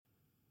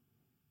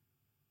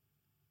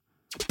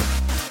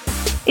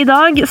I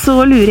dag så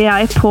lurer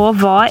jeg på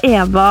hva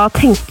Eva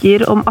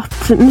tenker om at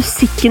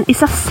musikken I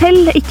seg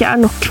selv ikke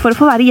nok for å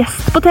få være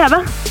gjest på TV.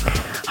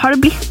 Har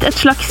det blitt et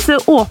slags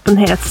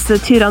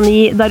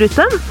åpenhetstyranni der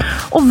ute?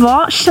 Og hva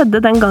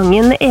skjedde den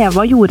gangen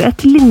Eva gjorde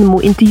et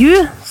Lindmo-intervju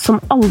som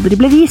aldri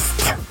ble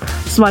vist?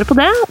 Svaret på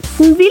det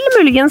vil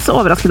muligens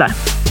overraske deg.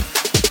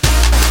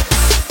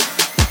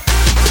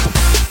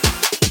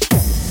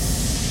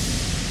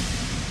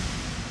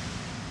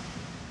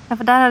 Ja,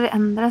 for der har det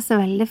endret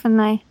seg veldig, for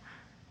når jeg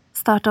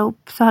startet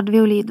opp, så hadde vi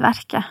jo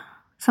Lydverket,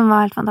 som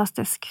var helt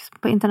fantastisk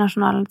på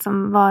internasjonalen,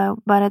 som var jo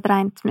bare et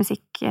rent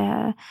musikk,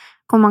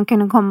 hvor man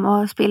kunne komme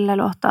og spille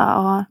låter,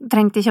 og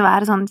trengte ikke å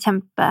være sånn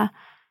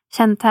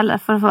kjempekjent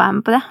heller for å få være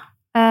med på det.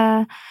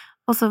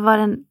 Og så var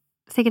det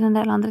sikkert en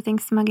del andre ting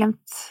som jeg har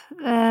glemt.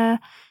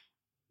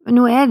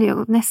 Nå det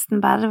jo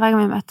nesten bare hver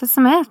gang vi møtes,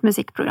 som et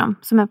musikkprogram,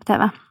 som på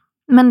TV.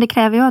 Men det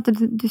krever jo at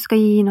du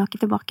skal gi noe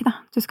tilbake,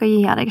 da. Du skal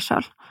gi av deg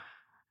selv.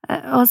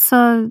 Og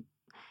så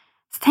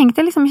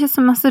tenkte jeg liksom ikke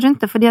så masse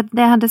rundt det, fordi at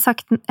det jeg hadde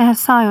sagt, jeg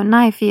sa jo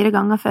nei 4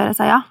 ganger før jeg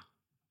sa ja.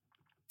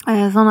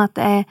 Sånn at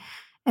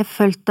jeg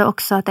følte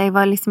også at jeg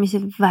var liksom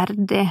ikke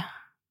verdig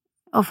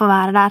å få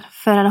være der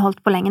før jeg hadde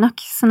holdt på lenge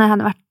nok. Så når jeg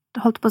hadde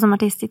holdt på som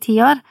artist I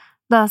 10 år,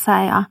 da sa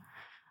jeg ja.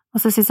 Og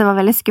så synes jeg det var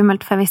veldig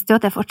skummelt, for jeg visste jo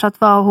at jeg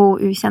fortsatt var hun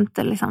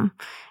ukjente liksom,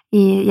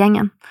 I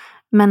gjengen.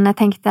 Men jeg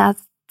tenkte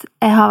at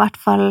jeg har I hvert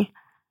fall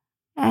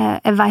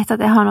jeg vet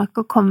at jeg har noe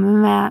å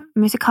komme med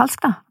musikalsk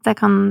da, at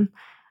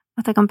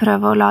jeg kan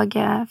prøve å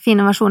lage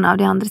fine versjoner av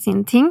de andre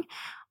sine ting,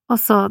 og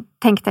så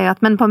tenkte jeg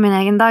at, men på min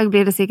egen dag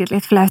blir det sikkert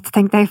litt flaut,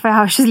 tenkte jeg, for jeg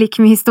har ikke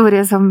like mye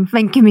historie som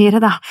Wenche Myhre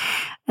da,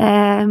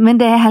 men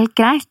det helt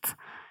greit.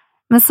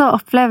 Men så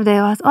opplevde jeg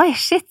jo at, oi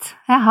shit,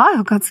 jeg har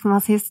jo ganske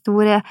masse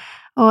historie,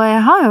 og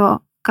jeg har jo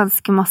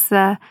ganske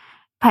masse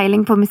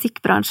peiling på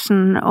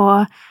musikkbransjen,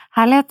 og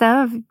herlighet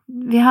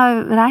vi har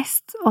jo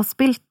reist og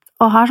spilt,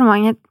 og har så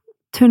mange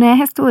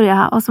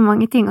turnéhistorier og så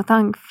mange ting og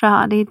tang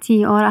fra de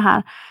 10 årene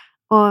her,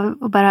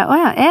 og bare,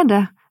 åja,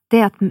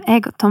 det at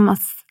jeg og Thomas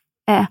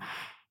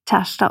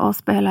kjærester og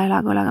spiller I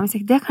lag og lager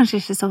musikk, det kanskje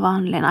ikke så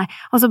vanlig, nei.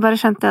 Og så bare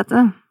skjønte jeg at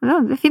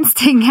det finnes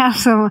ting her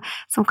som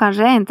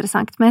kanskje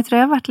interessant, men jeg tror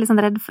jeg har vært litt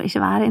sånn redd for ikke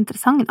å være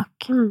interessant nok.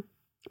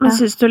 Men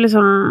synes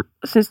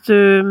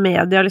du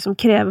media liksom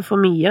krever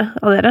for mye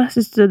av dere?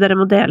 Synes du dere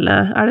må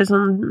dele, det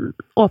sånn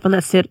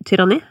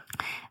åpenhetstyranni?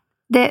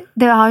 Det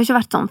har jo ikke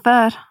vært sånn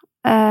før.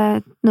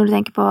 Når du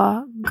tenker på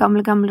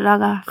gamle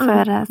dager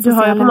før sosiale medier. Du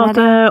har jo på en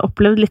måte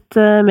opplevd litt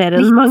mer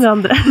enn mange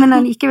andre. Men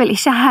allikevel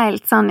ikke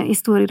helt sånn I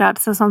stor grad,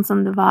 sånn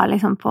som det var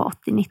liksom på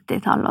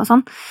 80-90-tallet og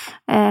sånn.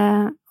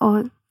 Og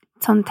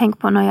sånn, tenk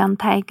på når Jahn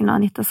Teigen og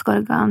Anita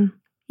Skorgan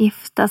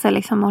gifta seg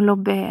liksom, og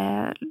lobby,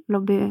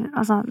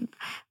 altså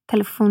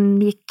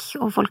telefonen gikk,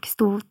 og folk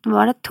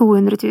var det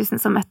 200 000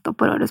 som møtte opp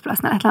på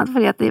Rådhusplassen eller et eller annet,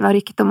 fordi at de var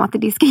rykket om at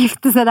de skulle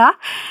gifte seg da.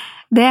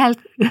 Det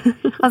helt,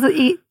 altså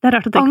I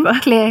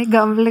ordentlig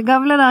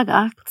gamle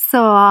dager,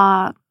 så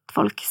var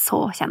folk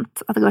så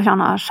kjent, at det går ikke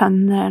an å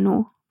skjønne det nå,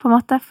 på en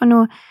måte, for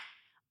nå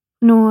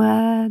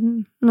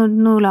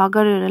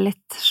lager du det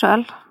litt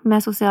selv,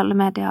 med sosiale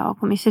medier,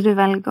 og hvor mye du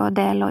velger å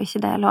dele og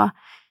ikke dele,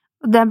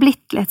 og det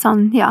blitt litt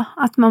sånn, ja,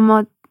 at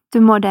du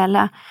må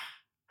dele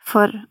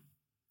for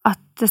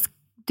at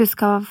du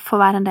skal få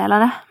være en del av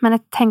det, men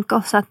jeg tenker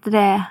også at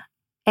det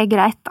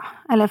greit da,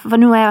 eller for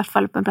nå jeg I hvert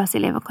fall på en plass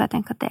I livet hvor jeg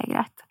tenker at det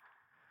greit.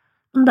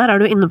 Der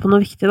du inne på noe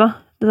viktig da,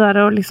 det der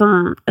å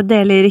liksom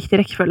dele I riktig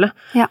rekkefølge.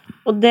 Ja.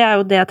 Og det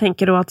jo det jeg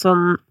tenker også, at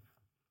sånn,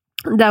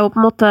 det jo på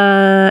en måte,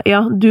 ja,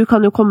 du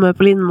kan jo komme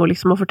på Lindmo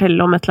liksom og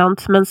fortelle om et eller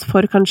annet, mens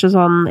for kanskje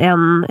sånn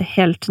en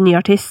helt ny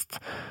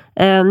artist,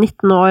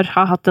 19 år,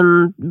 har hatt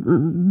en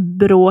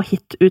brå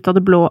hit ut av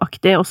det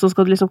blå-aktig, og så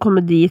skal du liksom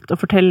komme dit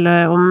og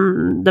fortelle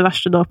om det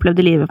verste du har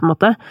opplevd I livet, på en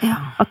måte. Ja.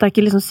 At det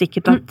ikke liksom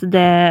sikkert at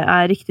det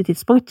riktig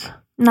tidspunkt.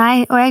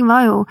 Nei, og jeg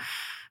var jo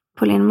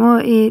på Lindmo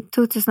I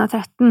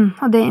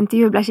 2013, og det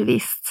intervjuet ble ikke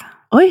vist.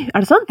 Oi,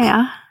 det sant?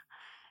 Ja.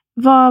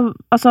 Var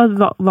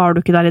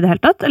du ikke der I det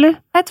hele tatt, eller?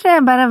 Jeg tror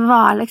jeg bare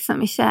var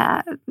liksom ikke...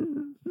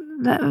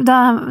 Det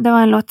var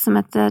en låt som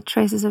heter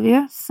Traces of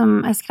You,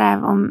 som jeg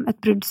skrev om et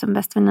brudd som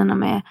bestevenninna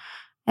mi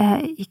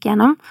gikk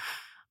gjennom.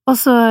 Og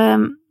så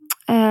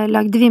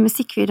lagde vi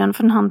musikkvideoen,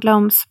 for den handler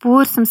om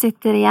spor som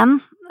sitter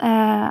igjen,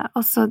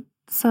 og så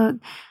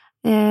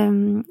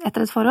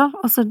etter et forhold,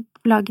 og så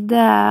lagde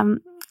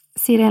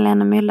Siri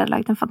Helene Müller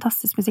lagde en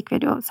fantastisk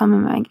musikkvideo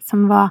sammen med meg,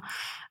 som var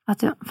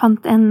at hun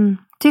fant en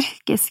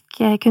tyrkisk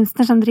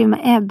kunstner som driver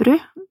med ebru,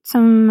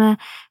 som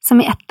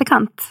I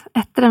etterkant,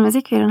 etter den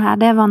musikkvideoen her,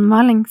 det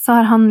vannmaling, så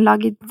har han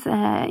laget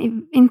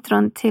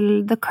introen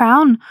til The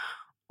Crown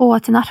og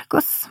til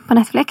Narcos på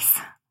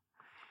Netflix.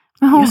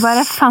 Men hun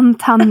bare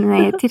fant han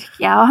I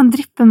Tyrkia, og han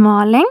drypper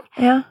maling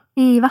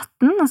I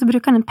vatten, og så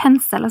bruker han en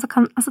pensel, og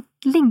så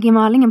ligger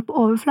malingen på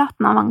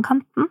overflaten av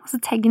vannkanten, og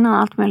så tegner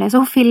han alt mulig.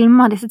 Så hun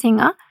filmer disse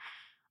tingene,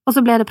 og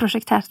så ble det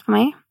prosjektert på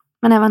meg,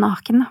 men jeg var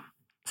naken da.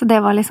 Så det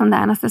var liksom det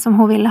eneste som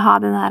hun ville ha,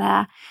 den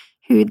der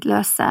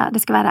hudløse,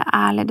 det skulle være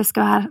ærlig, det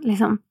skulle være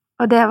liksom,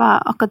 og det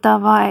var, akkurat da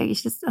var jeg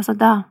ikke, altså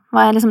da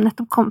var jeg liksom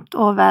nettopp kommet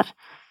over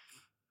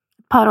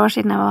et par år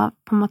siden jeg var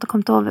på en måte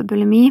kommet over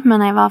bulimi,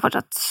 men jeg var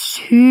fortsatt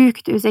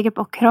sjukt usikker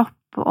på kropp,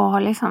 og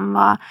liksom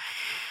var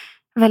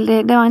veldig,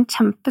 det var en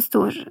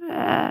kjempestor,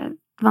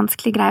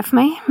 vanskelig greie for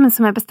meg, men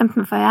som jeg bestemte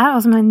meg for å gjøre,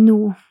 og som jeg nå,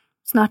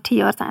 snart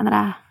 10 år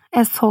senere,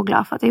 er så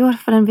glad for at jeg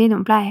gjorde, for den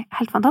videoen ble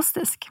helt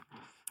fantastisk.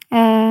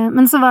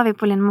 Men så var vi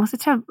på Lindmo, så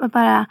jeg tror jeg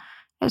bare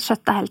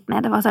skjøtta helt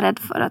ned. Jeg var så redd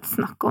for å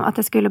snakke om at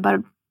jeg skulle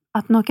bare,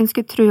 at noen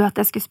skulle tro at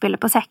jeg skulle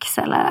spille på sex,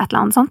 eller et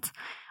eller annet sånt.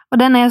 Og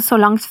den er jo så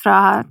langt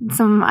fra,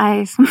 som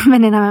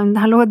venninne med,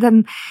 hallo, den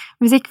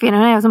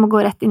musikkvideoen er jo som å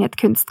gå rett inn i et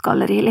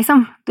kunstgalleri,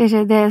 liksom. Det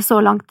er så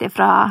langt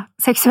ifra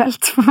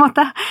seksuelt, på en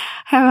måte.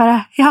 Jeg bare,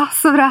 ja,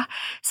 så bra.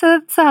 Så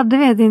hadde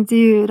vi et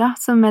intervju da,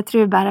 som jeg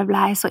tror bare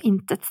ble så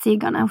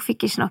intetsigende. Hun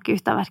fikk ikke noe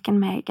ut av hverken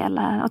meg,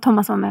 og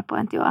Thomas var med på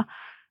intervjuet.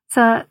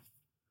 Så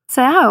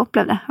jeg har jo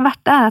opplevd det.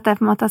 Vært der at jeg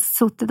på en måte har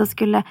suttet og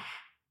skulle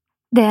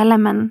dele,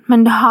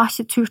 men det har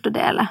ikke turt å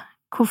dele.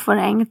 Hvorfor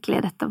egentlig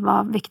dette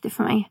var viktig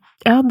for meg.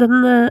 Ja, det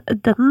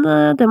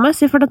må jeg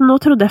si, for nå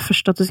trodde jeg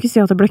først at du skulle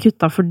si at det ble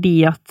kuttet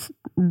fordi at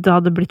det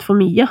hadde blitt for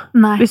mye.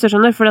 Nei. Hvis du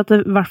skjønner, for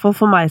det, i hvert fall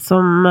for meg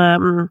som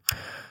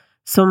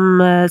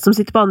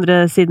sitter på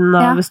andre siden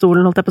av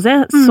stolen, holdt jeg på å si,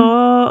 så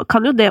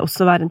kan jo det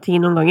også være en ting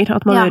noen ganger,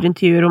 at man gjør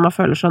intervjuer og man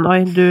føler sånn,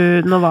 oi,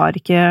 nå var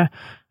ikke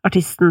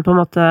artisten på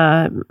en måte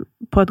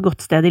på et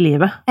godt sted i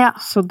livet,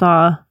 så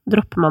da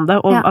dropper man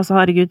det. Og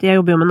altså, herregud, jeg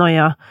jobber jo med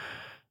Noia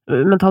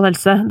mental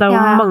helse. Det er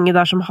jo mange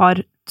der som har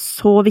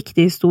så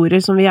viktige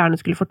historier som vi gjerne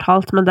skulle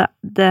fortalt, men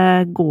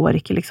det går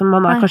ikke, liksom.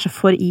 Man er kanskje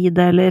for i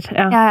det, eller et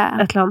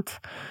eller annet.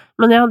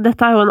 Men ja,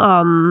 dette er jo en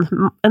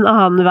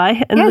annen vei,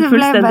 en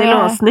fullstendig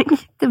låsning.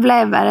 Det ble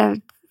bare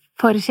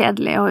for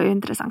kjedelig og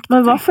uinteressant.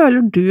 Men hva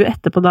føler du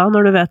etterpå da,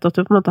 når du vet at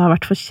du på en måte har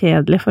vært for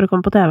kjedelig for å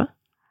komme på TV?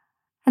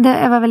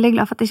 Jeg var veldig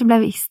glad for at det ikke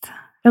ble vist.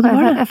 Ja, det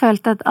var det. Jeg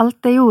følte at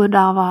alt jeg gjorde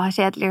da var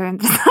kjedelig og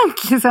interessant,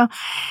 liksom.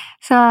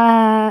 Så,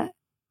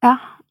 ja.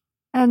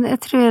 Jeg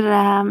tror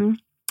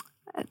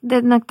det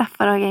er nok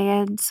derfor jeg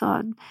er så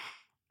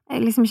jeg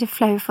er liksom ikke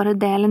flau for å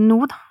dele nå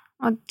da,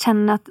 og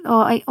kjenne at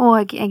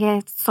og jeg er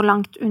så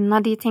langt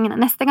unna de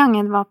tingene. Neste gang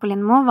jeg var på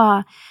Lindmo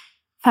var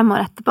 5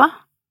 år etterpå,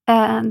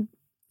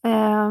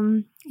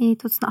 i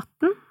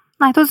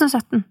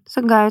 2017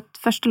 så ga jeg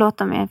ut første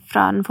låta mi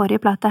fra den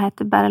forrige plata,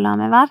 heter Bare la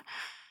meg være,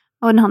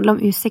 og den handler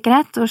om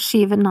usikkerhet og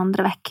skyve den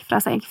andre vekk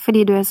fra seg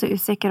fordi du er så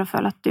usikker og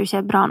føler at du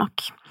ikke er bra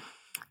nok.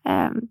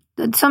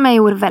 Som jeg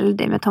gjorde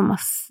veldig med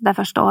Thomas de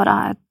første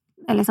årene.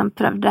 Jeg liksom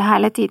prøvde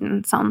hele tiden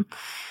sånn,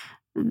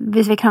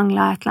 hvis vi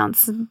kranglet et eller annet,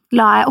 så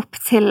la jeg opp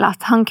til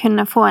at han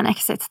kunne få en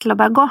exit til å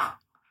bare gå.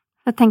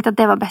 Jeg tenkte at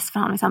det var best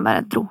for han hvis han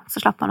bare dro, så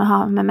slapp han å ha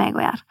med meg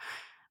å gjøre.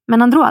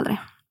 Men han dro aldri.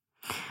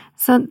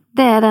 Så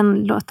det er den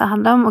låta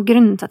handler om, og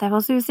grunnen til at jeg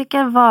var så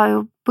usikker var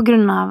jo på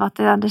grunn av at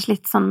jeg hadde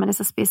slitt sånn med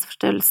disse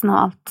spiseforstyrrelsene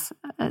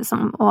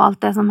og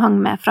alt det som hang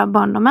med fra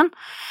barndommen.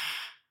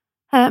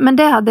 Men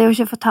det hadde jeg jo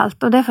ikke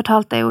fortalt, og det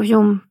fortalte jeg jo ikke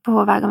om på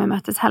hver gang vi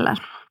møtes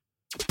heller.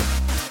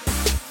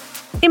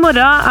 I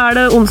morgen er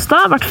det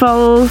onsdag, i hvert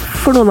fall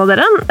for noen av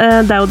dere.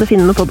 Det er jo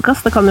Definende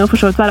podcast, det kan jo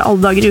for så vidt være alle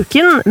dager i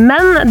uken.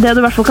 Men det du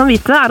i hvert fall kan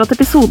vite er at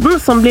episoden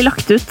som blir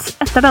lagt ut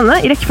etter denne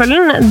i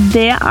rekkefølgen,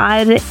 det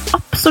er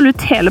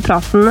absolutt hele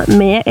praten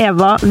med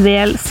Eva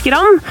Vel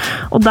Skram.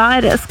 Og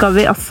der skal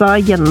vi altså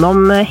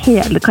gjennom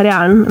hele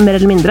karrieren,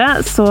 mer eller mindre.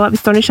 Så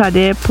hvis du er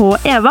nysgjerrig på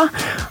Eva,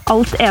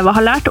 alt Eva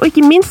har lært, og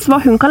ikke minst hva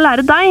hun kan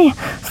lære deg,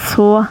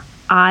 så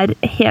er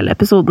hele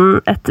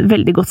episoden et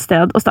veldig godt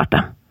sted å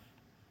starte.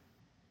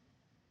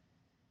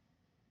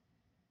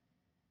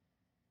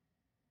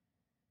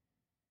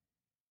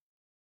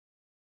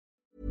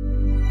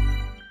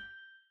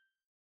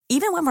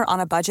 Even when we're on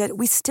a budget,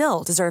 we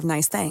still deserve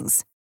nice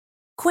things.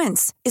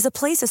 Quince is a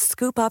place to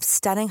scoop up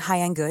stunning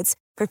high-end goods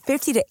for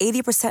 50 to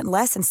 80%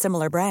 less than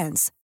similar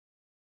brands.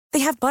 They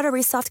have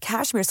buttery soft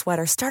cashmere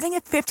sweaters starting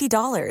at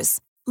 $50,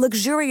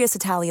 luxurious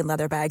Italian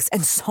leather bags,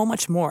 and so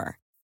much more.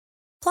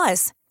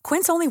 Plus,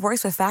 Quince only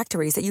works with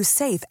factories that use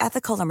safe,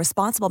 ethical, and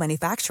responsible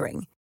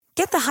manufacturing.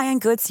 Get the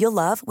high-end goods you'll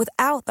love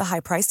without the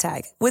high price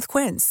tag with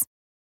Quince.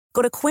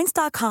 Go to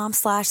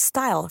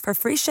quince.com/style for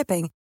free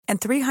shipping and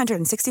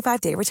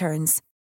 365-day returns.